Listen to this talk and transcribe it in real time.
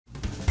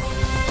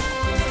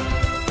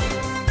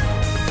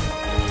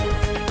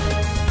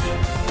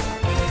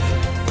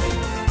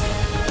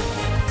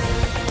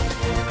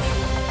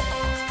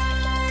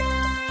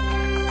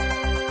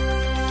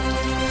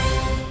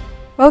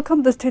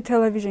Welcome to State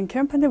Television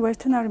Company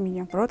Western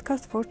Armenia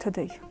broadcast for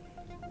today.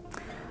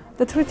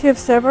 The Treaty of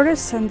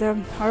Sèvres and the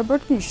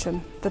Harvard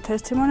Mission, the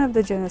testimony of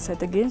the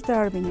genocide against the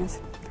Armenians.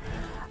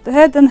 The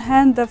head and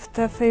hand of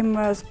the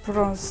famous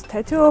bronze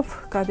statue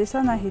of goddess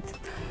Anahit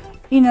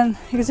in an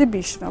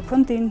exhibition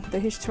opened in the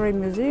History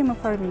Museum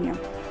of Armenia.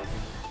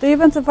 The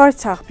events of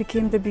Artsakh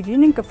became the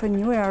beginning of a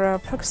new era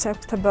of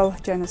acceptable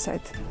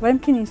genocide.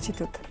 Lemkin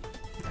Institute.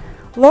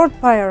 Lord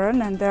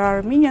Byron and the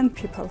Armenian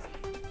people.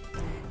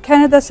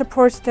 Canada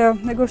supports the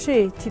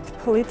negotiated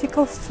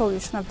political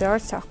solution of the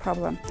Artsakh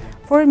problem.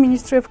 Foreign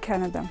Ministry of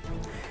Canada.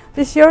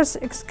 This year's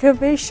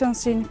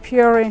excavations in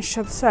Perre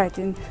ancient site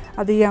in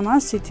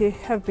Adiyaman city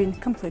have been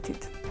completed.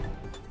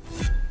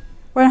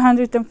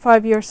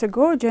 105 years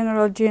ago,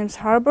 General James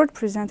Harbord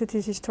presented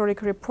his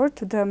historic report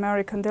to the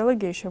American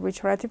delegation,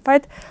 which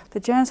ratified the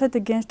genocide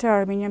against the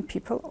Armenian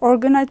people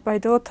organized by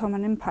the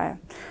Ottoman Empire.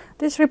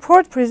 This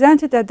report,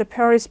 presented at the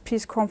Paris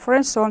Peace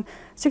Conference on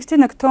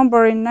 16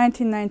 October in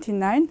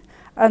 1999,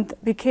 and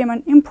became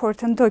an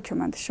important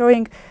document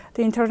showing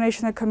the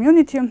international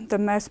community the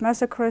mass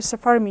massacres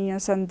of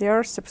Armenians and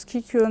their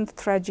subsequent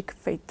tragic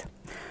fate.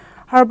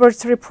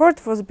 Harbord's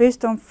report was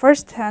based on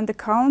first-hand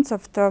accounts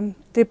of the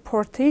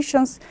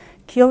deportations,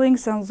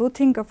 killings and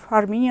looting of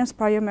Armenians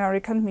by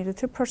American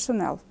military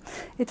personnel.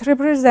 It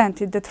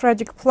represented the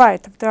tragic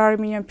plight of the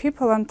Armenian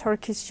people and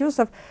Turkey's use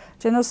of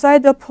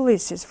genocidal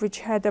policies, which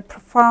had a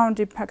profound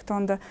impact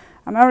on the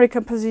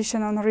American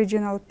position on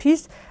regional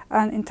peace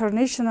and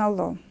international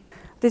law.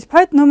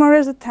 Despite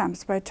numerous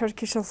attempts by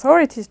Turkish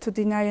authorities to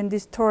deny and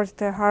distort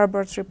the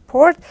Harbord's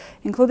report,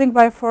 including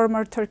by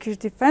former Turkish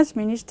Defense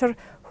Minister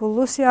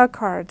Hulusi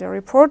Akar, the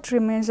report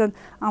remains an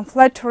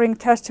unflattering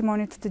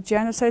testimony to the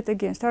genocide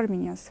against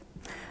Armenians.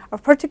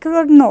 Of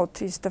particular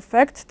note is the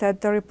fact that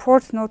the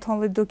report not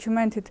only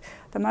documented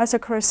the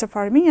massacres of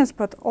Armenians,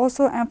 but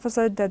also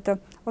emphasized that the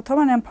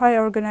Ottoman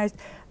Empire organized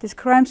these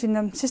crimes in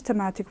a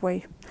systematic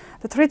way.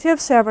 The Treaty of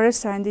Sèvres,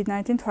 signed in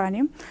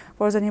 1920,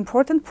 was an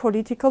important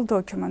political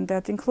document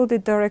that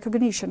included the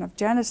recognition of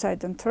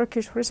genocide and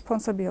Turkish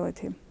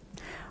responsibility.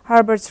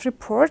 Harbord's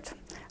report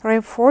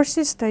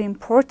reinforces the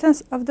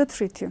importance of the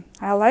treaty,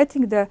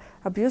 highlighting the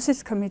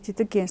abuses committed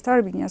against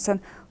Armenians and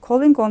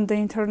calling on the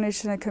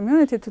international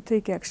community to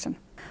take action.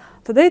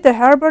 Today, the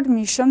Harbord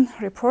Mission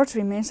report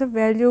remains a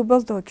valuable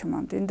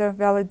document in the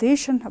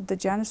validation of the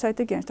genocide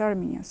against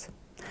Armenians.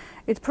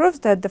 It proves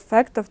that the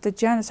fact of the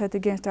genocide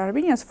against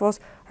Armenians was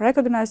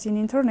recognized in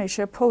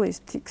international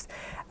politics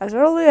as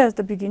early as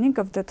the beginning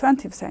of the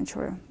 20th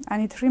century,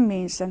 and it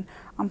remains an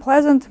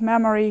unpleasant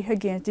memory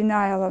against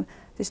denial and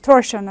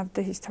distortion of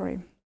the history.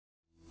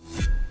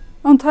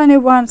 On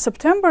 21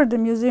 September, the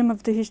Museum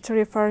of the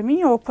History of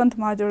Armenia opened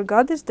Mother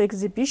Goddess, the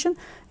exhibition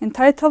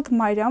entitled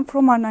Mariam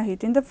from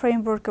Anahit, in the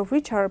framework of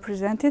which are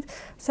represented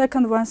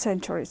second one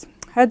centuries,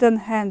 head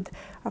and hand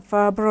of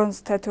a bronze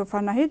statue of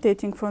Anahit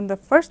dating from the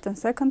 1st and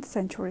 2nd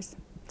centuries.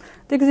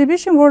 The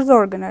exhibition was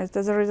organized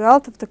as a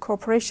result of the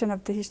cooperation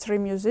of the History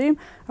Museum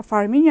of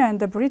Armenia and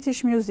the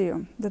British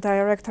Museum. The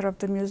director of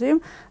the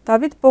museum,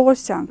 Davit,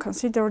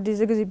 considered this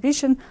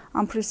exhibition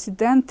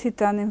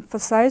unprecedented and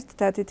emphasized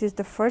that it is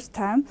the first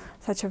time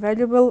such a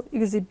valuable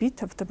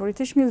exhibit of the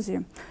British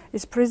Museum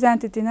is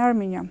presented in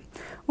Armenia.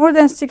 More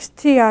than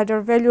 60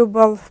 other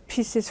valuable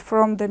pieces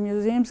from the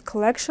museum's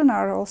collection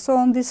are also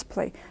on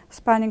display,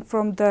 spanning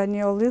from the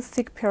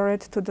Neolithic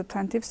period to the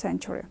 20th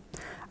century.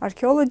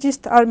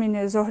 Archaeologist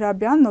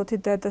Armine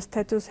noted that the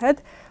statue's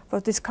head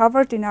was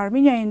discovered in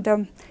Armenia in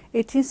the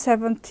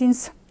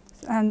 1870s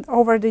and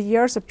over the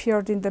years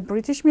appeared in the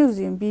British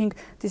Museum, being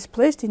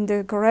displaced in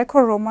the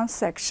Greco-Roman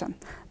section.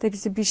 The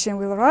exhibition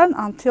will run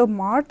until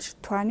March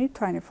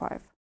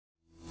 2025.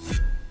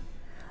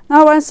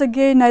 Now, once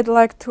again, I'd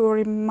like to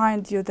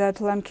remind you that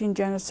Lemkin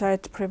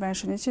Genocide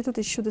Prevention Institute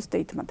issued a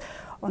statement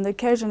on the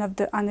occasion of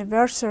the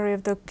anniversary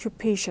of the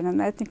occupation and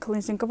ethnic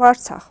cleansing of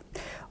Artsakh.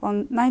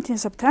 On 19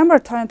 September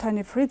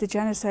 2023, the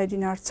genocide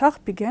in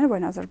Artsakh began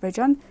when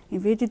Azerbaijan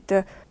invaded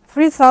the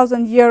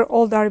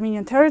 3,000-year-old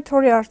Armenian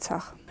territory,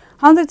 Artsakh.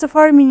 Hundreds of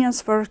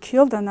Armenians were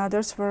killed and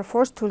others were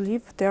forced to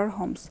leave their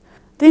homes.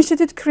 The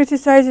Institute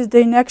criticizes the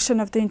inaction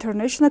of the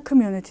international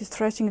community,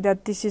 stressing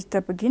that this is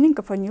the beginning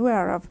of a new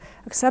era of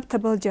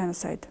acceptable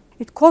genocide.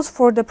 It calls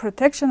for the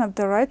protection of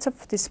the rights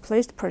of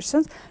displaced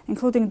persons,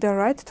 including the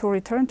right to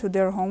return to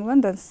their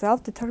homeland and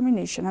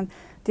self-determination, and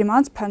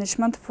demands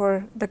punishment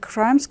for the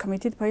crimes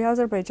committed by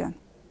Azerbaijan.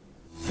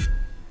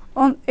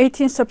 On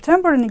 18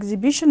 September, an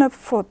exhibition of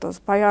photos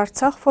by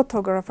Artsakh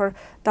photographer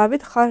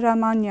Davit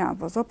Ghahramanyan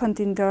was opened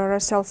in the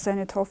Russell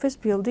Senate Office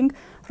building,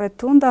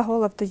 Rotunda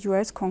Hall of the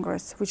U.S.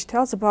 Congress, which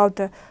tells about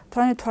the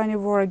 2020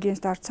 war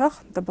against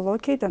Artsakh, the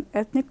blockade and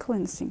ethnic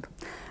cleansing.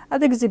 At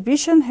the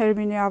exhibition,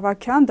 Armine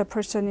Sahakyan, the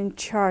person in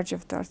charge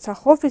of the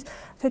Artsakh office,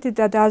 stated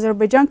that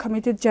Azerbaijan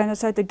committed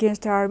genocide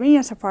against the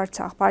Armenians of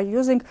Artsakh by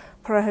using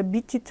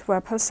prohibited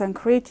weapons and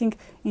creating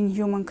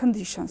inhuman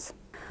conditions.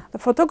 The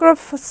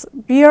photographs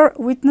bear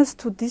witness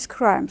to these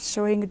crimes,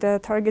 showing the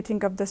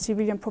targeting of the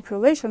civilian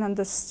population and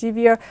the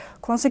severe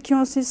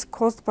consequences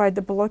caused by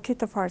the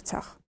blockade of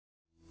Artsakh.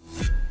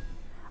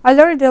 I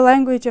learned the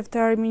language of the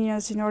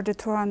Armenians in order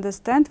to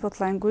understand what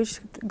language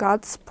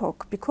God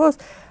spoke, because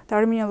the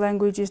Armenian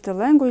language is the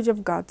language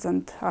of gods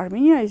and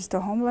Armenia is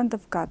the homeland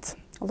of gods.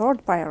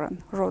 Lord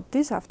Byron wrote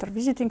this after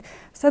visiting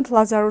St.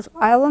 Lazarus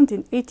Island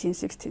in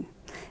 1816.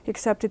 He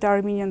accepted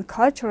Armenian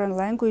culture and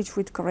language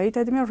with great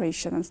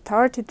admiration and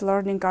started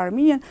learning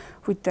Armenian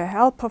with the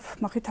help of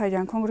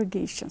Mkhitaryan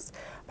congregations.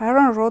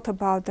 Byron wrote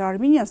about the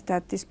Armenians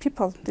that these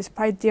people,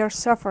 despite their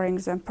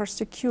sufferings and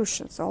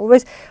persecutions,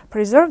 always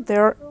preserved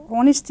their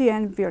honesty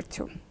and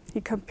virtue.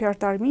 He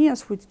compared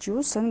Armenians with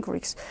Jews and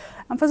Greeks,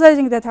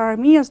 emphasizing that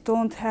Armenians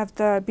don't have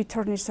the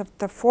bitterness of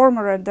the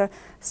former and the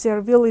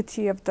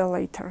servility of the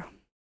later.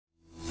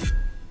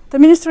 The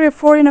Ministry of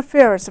Foreign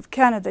Affairs of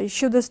Canada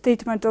issued a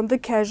statement on the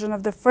occasion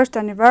of the first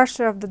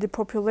anniversary of the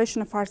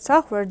depopulation of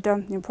Artsakh, where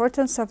the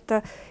importance of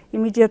the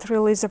immediate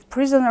release of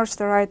prisoners,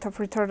 the right of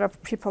return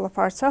of people of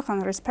Artsakh,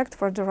 and respect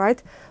for the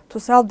right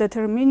to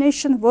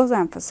self-determination was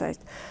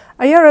emphasized.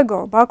 A year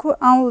ago, Baku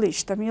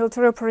unleashed a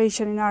military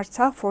operation in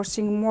Artsakh,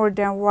 forcing more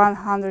than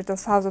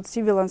 100,000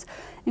 civilians,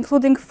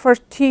 including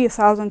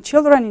 30,000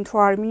 children, into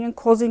Armenia,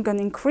 causing an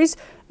increase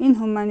in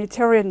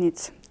humanitarian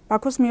needs.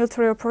 Baku's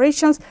military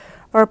operations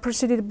were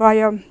preceded by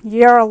a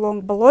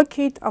year-long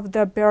blockade of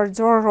the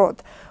Berdzor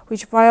Road,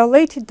 which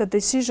violated the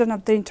decision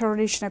of the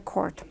International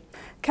Court.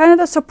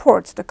 Canada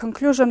supports the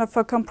conclusion of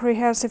a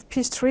comprehensive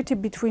peace treaty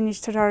between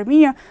Eastern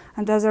Armenia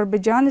and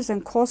Azerbaijan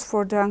and calls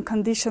for the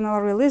unconditional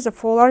release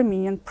of all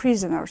Armenian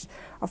prisoners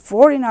of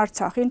war in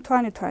Artsakh in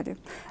 2020,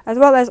 as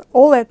well as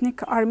all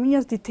ethnic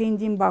Armenians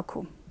detained in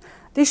Baku.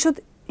 This should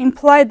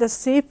imply the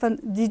safe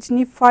and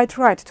dignified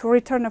right to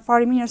return of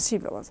Armenian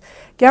civilians,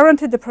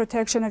 guarantee the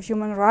protection of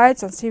human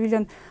rights and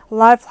civilian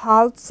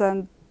livelihoods,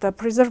 and the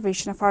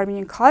preservation of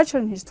Armenian culture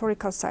and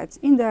historical sites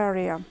in the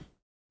area.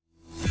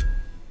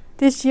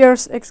 This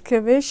year's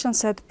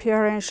excavations at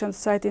Perre ancient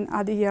site in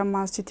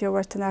Adiyaman city of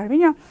Western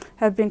Armenia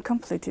have been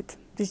completed.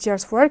 This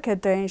year's work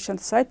at the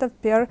ancient site of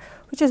Perre,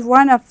 which is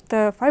one of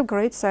the 5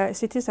 great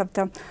cities of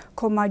the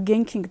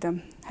Komagen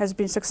Kingdom, has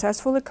been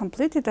successfully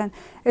completed, and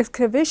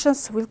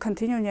excavations will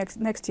continue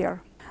next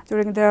year.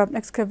 During the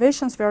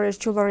excavations, various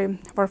jewelry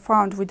were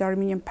found with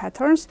Armenian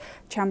patterns,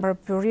 chamber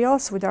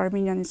burials with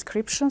Armenian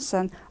inscriptions,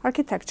 and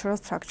architectural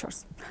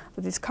structures.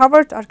 The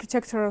discovered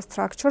architectural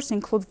structures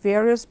include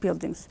various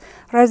buildings,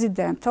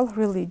 residential,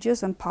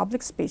 religious, and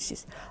public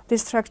spaces.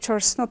 These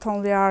structures not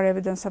only are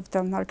evidence of the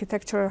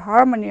architectural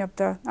harmony of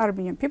the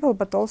Armenian people,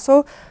 but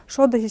also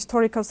show the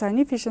historical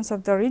significance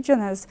of the region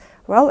as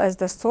well as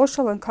the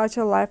social and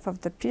cultural life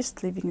of the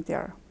peasants living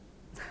there.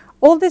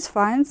 All these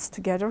finds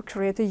together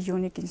create a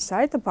unique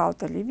insight about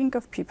the living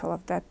of people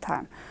of that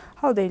time,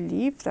 how they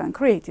lived and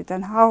created,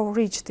 and how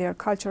rich their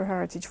cultural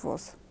heritage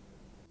was.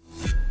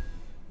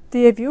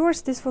 Dear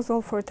viewers, this was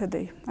all for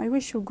today. I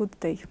wish you a good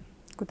day.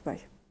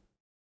 Goodbye.